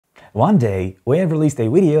One day, we have released a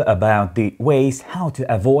video about the ways how to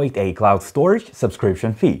avoid a cloud storage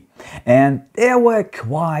subscription fee. And there were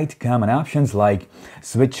quite common options like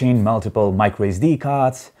switching multiple microSD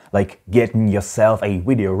cards, like getting yourself a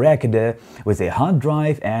video recorder with a hard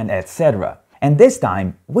drive, and etc. And this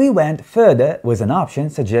time, we went further with an option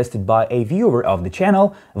suggested by a viewer of the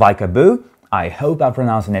channel, Vikabu, I hope I'm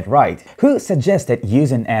pronouncing it right, who suggested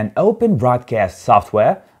using an open broadcast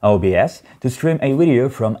software, OBS, to stream a video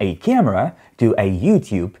from a camera to a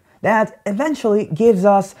YouTube that eventually gives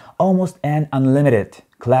us almost an unlimited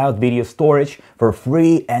cloud video storage for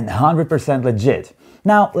free and 100% legit.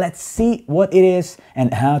 Now let's see what it is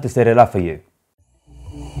and how to set it up for you.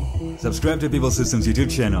 Subscribe to People Systems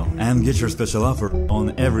YouTube channel and get your special offer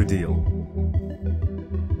on every deal.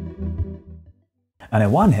 On the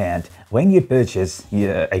one hand, when you purchase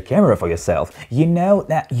a camera for yourself, you know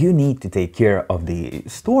that you need to take care of the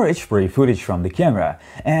storage-free footage from the camera.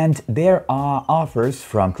 And there are offers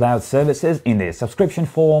from cloud services in the subscription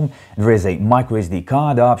form. There is a microSD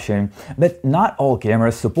card option, but not all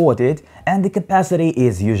cameras support it, and the capacity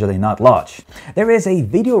is usually not large. There is a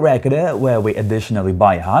video recorder where we additionally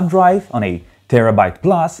buy a hard drive on a terabyte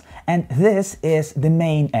plus, and this is the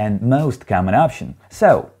main and most common option.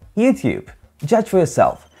 So, YouTube. Judge for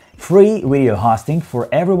yourself. Free video hosting for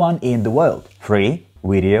everyone in the world. Free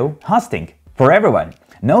video hosting for everyone.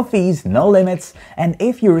 No fees, no limits, and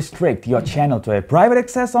if you restrict your channel to a private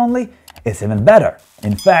access only, it's even better.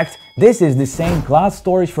 In fact, this is the same cloud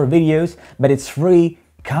storage for videos, but it's free,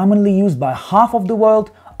 commonly used by half of the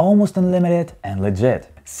world, almost unlimited and legit.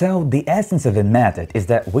 So the essence of the method is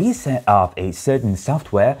that we set up a certain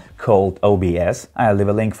software called OBS. I'll leave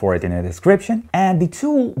a link for it in the description. And the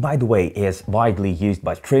tool, by the way, is widely used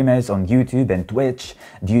by streamers on YouTube and Twitch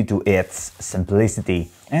due to its simplicity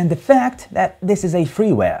and the fact that this is a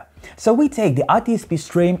freeware. So we take the rtsp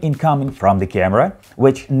stream incoming from the camera,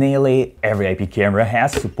 which nearly every IP camera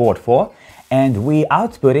has support for, and we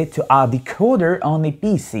output it to our decoder on the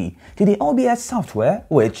PC to the OBS software,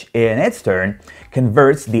 which in its turn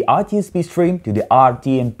converts the rtsp stream to the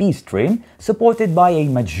RTMP stream supported by a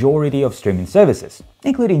majority of streaming services,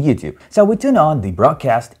 including YouTube. So we turn on the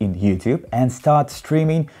broadcast in YouTube and start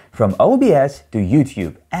streaming from OBS to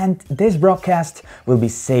YouTube, and this broadcast will be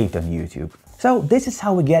saved on YouTube. So this is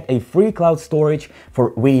how we get a free cloud storage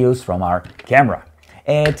for videos from our camera.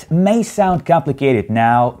 It may sound complicated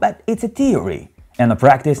now, but it's a theory. In the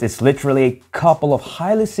practice, it's literally a couple of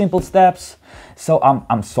highly simple steps, so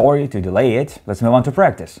I'm sorry to delay it. Let's move on to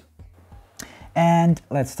practice. And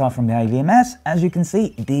let's start from the IVMS. As you can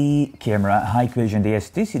see, the camera Hikvision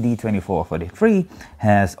DS2CD2443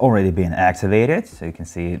 has already been activated, so you can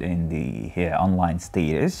see it in the here online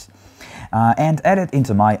status. And added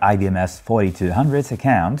into my IVMS 4200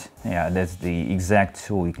 account. Yeah, that's the exact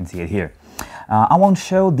tool, you can see it here. I won't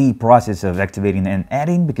show the process of activating and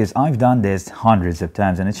adding because I've done this hundreds of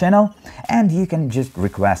times on the channel, and you can just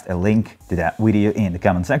request a link to that video in the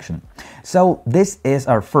comment section. So this is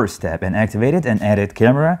our first step in activated and added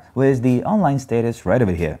camera with the online status right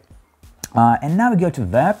over here. And now we go to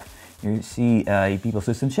web, you see a People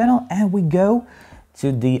System channel, and we go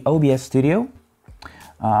to the OBS Studio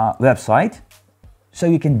website, so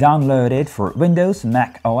you can download it for Windows,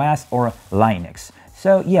 Mac OS or Linux.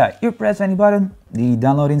 So yeah, you press any button, the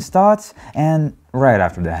downloading starts, and right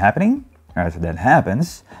after that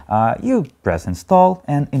happens, you press install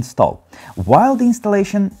and install. While the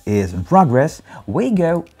installation is in progress, we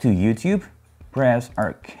go to YouTube, press our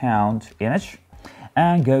account image,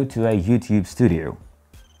 and go to a YouTube Studio.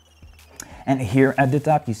 And here at the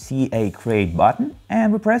top you see a create button,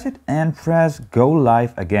 and we press it and press go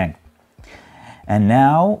live again. And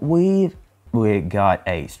now we got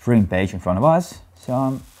a stream page in front of us. So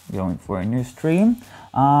I'm going for a new stream,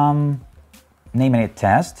 naming it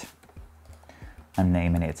test. I'm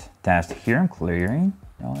naming it test here, I'm clearing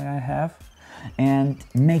all that I have, and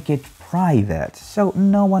make it private, so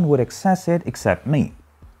no one would access it except me.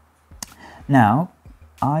 Now,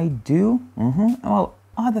 I do, well,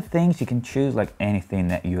 other things you can choose like anything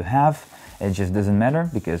that you have, it just doesn't matter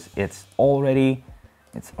because it's already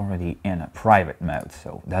in a private mode,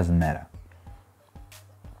 so it doesn't matter.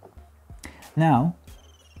 Now,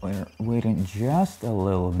 we're waiting just a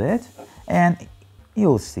little bit, and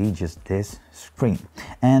you'll see just this screen.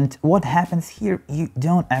 And what happens here, you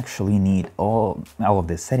don't actually need all of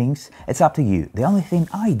the settings. It's up to you. The only thing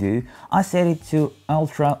I do, I set it to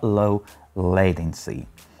ultra low latency.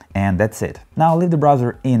 And that's it. Now leave the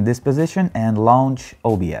browser in this position and launch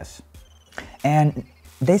OBS. And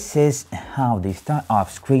this is how the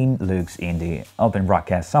start-off screen looks in the Open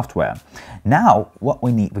Broadcast software. Now, what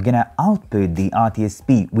we need, we're gonna output the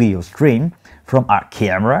RTSP video stream from our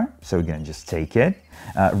camera. So we're gonna just take it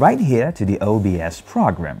right here to the OBS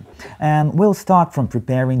program. And we'll start from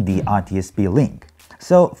preparing the RTSP link.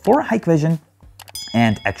 So for Hikvision,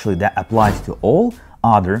 and actually that applies to all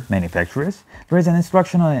other manufacturers, there is an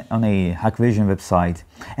instruction on a Hikvision website,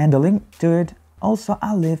 and the link to it also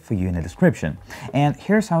I'll leave for you in the description. And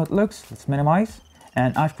here's how it looks. Let's minimize.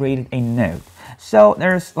 And I've created a node. So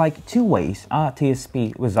there's like two ways: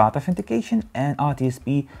 RTSP without authentication and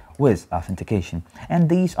RTSP with authentication. And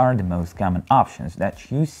these are the most common options that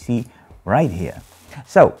you see right here.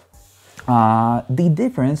 So the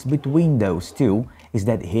difference between those two is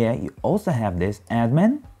that here you also have this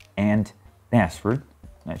admin and password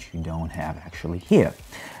that you don't have actually here.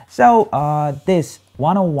 So this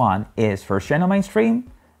 101 is for channel mainstream,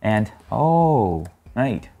 and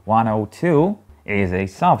 102 is a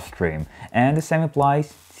substream, and the same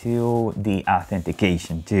applies to the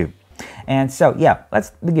authentication too. And so yeah,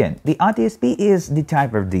 let's begin. The RTSP is the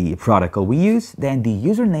type of the protocol we use, then the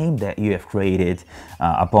username that you have created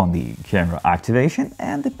upon the camera activation,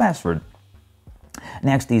 and the password.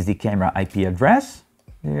 Next is the camera IP address,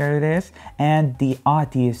 there it is, and the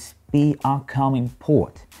RTSP outgoing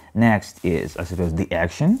port. Next is, I suppose, the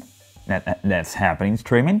action that's happening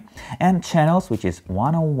streaming, and channels, which is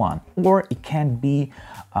 101, or it can be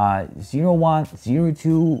 01,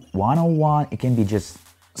 02, 101. It can be just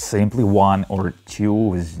simply 1 or 2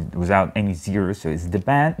 without any zeros, so it's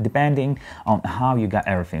depending on how you got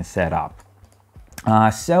everything set up.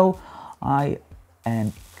 So I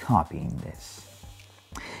am copying this.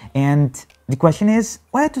 And the question is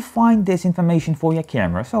where to find this information for your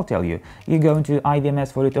camera. So I'll tell you. You go into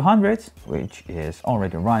IVMS 4200, which is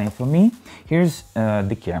already running for me. Here's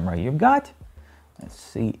the camera you've got. Let's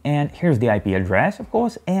see. And here's the IP address, of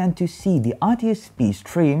course. And to see the RTSP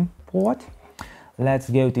stream port, let's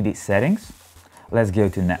go to the settings. Let's go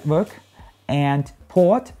to network and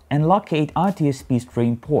port and locate RTSP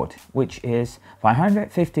stream port, which is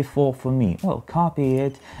 554 for me. Well, copy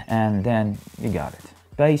it and then you got it.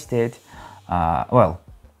 Paste it, or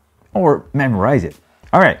memorize it.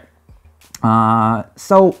 All right.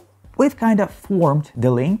 So we've kind of formed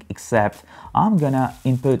the link, except I'm gonna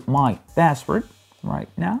input my password right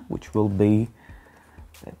now, which will be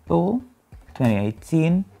Deadpool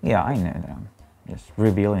 2018. Yeah, I know that I'm just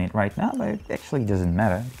revealing it right now, but it actually doesn't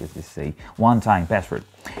matter because it's a one-time password.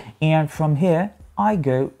 And from here, I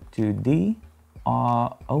go to the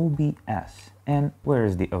OBS. And where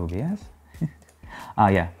is the OBS?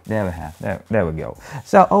 Yeah, there we have, there we go.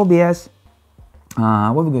 So OBS,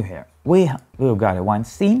 what we go here? We've got one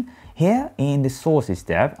scene here in the sources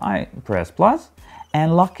tab. I press plus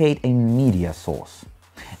and locate a media source,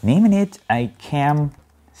 naming it a cam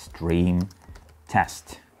stream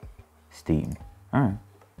test steam. Alright,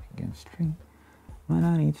 again stream, when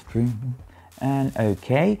I need stream, and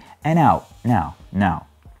okay. And now,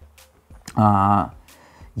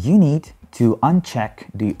 you need to uncheck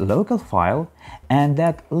the local file, and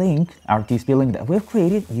that link, RTSP link that we've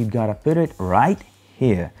created, you gotta put it right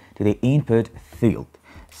here to the input field.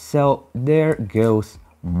 So there goes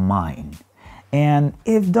mine. And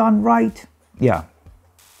if done right, yeah,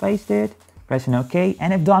 paste it, pressing OK,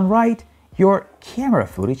 and if done right, your camera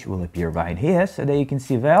footage will appear right here so that you can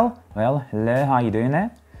see, well, hello, how you doing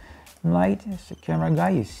there? Right, as a camera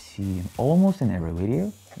guy, you see him almost in every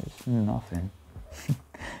video. There's nothing.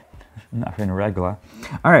 Nothing regular.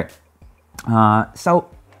 All right, so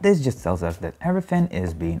this just tells us that everything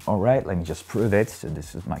is being all right. Let me just prove it. So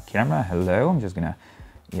this is my camera. Hello. I'm just gonna,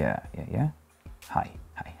 yeah. Hi.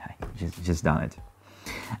 Just done it.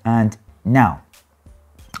 And now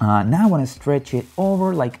I want to stretch it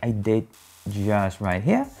over like I did just right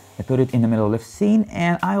here. I put it in the middle of the scene,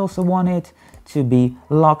 and I also want it to be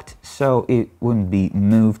locked so it wouldn't be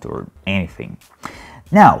moved or anything.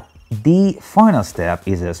 Now, the final step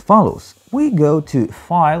is as follows. We go to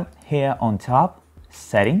File here on top,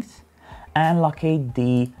 Settings, and locate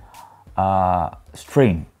the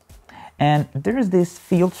stream. And there's this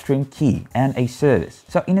field stream key and a service.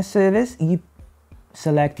 So in a service, you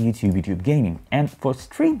select YouTube Gaming. And for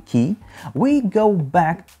stream key, we go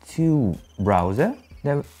back to browser.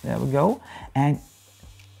 There we go. And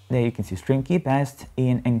there you can see stream key passed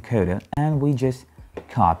in encoder. And we just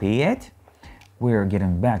copy it. We're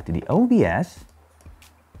getting back to the OBS,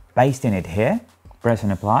 pasting it here, press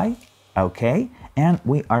and apply, OK, and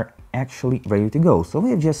we are actually ready to go. So we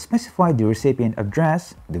have just specified the recipient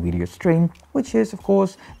address, the video stream, which is of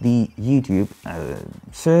course the YouTube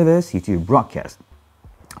service, YouTube broadcast.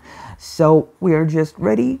 So we're just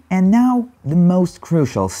ready, and now the most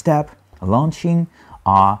crucial step, launching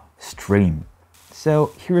our stream.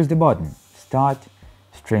 So here's the button, start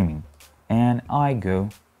streaming, and I go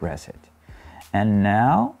press it. And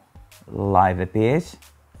now live appears.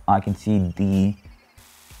 I can see the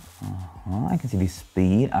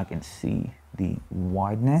speed, I can see the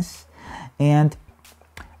wideness. And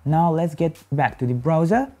now let's get back to the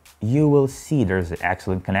browser. You will see there's an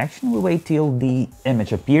excellent connection. We'll wait till the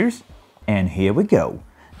image appears, and here we go.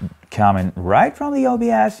 Coming right from the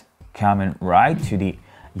OBS, coming right to the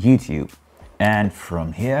YouTube. And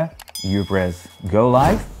from here, you press go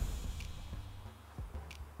live.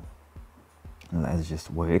 Let's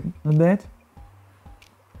just wait a bit.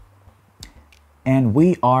 And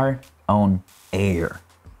we are on air.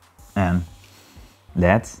 And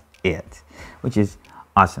that's it, which is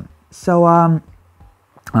awesome. So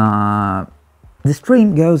the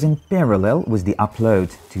stream goes in parallel with the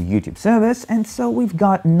upload to YouTube service, and so we've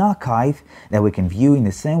got an archive that we can view in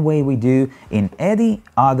the same way we do in any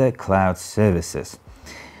other cloud services.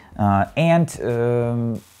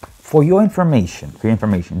 For your information,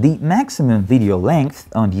 the maximum video length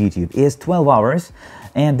on YouTube is 12 hours,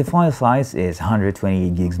 and the file size is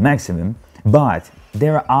 128 gigs maximum, but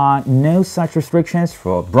there are no such restrictions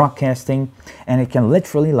for broadcasting, and it can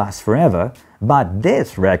literally last forever. But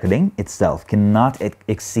this recording itself cannot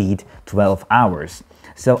exceed 12 hours.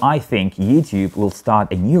 So I think YouTube will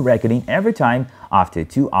start a new recording every time after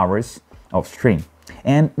 2 hours of stream.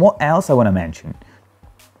 And what else I want to mention?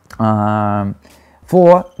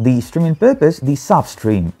 For the streaming purpose, the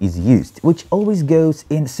substream is used, which always goes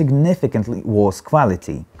in significantly worse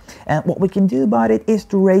quality. And what we can do about it is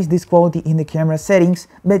to raise this quality in the camera settings,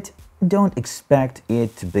 but don't expect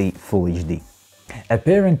it to be full HD.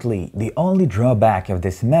 Apparently, the only drawback of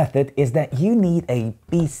this method is that you need a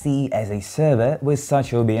PC as a server with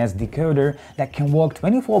such OBS decoder that can work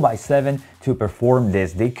 24/7 to perform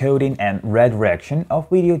this decoding and redirection of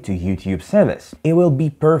video to YouTube service. It will be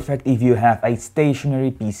perfect if you have a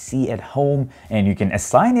stationary PC at home and you can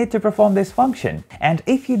assign it to perform this function. And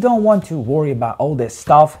if you don't want to worry about all this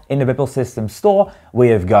stuff in the Beeple System store, we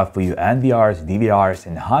have got for you NVRs, DVRs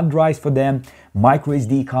and hard drives for them, micro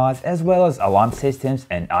SD cards, as well as alarm systems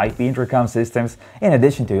and IP intercom systems, in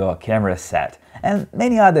addition to your camera set, and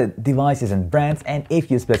many other devices and brands. And if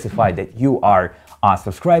you specify that you are a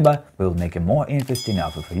subscriber, we'll make a more interesting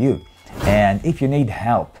offer for you. And if you need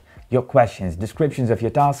help, your questions, descriptions of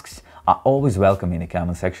your tasks are always welcome in the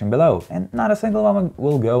comment section below, and not a single one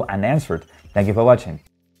will go unanswered. Thank you for watching.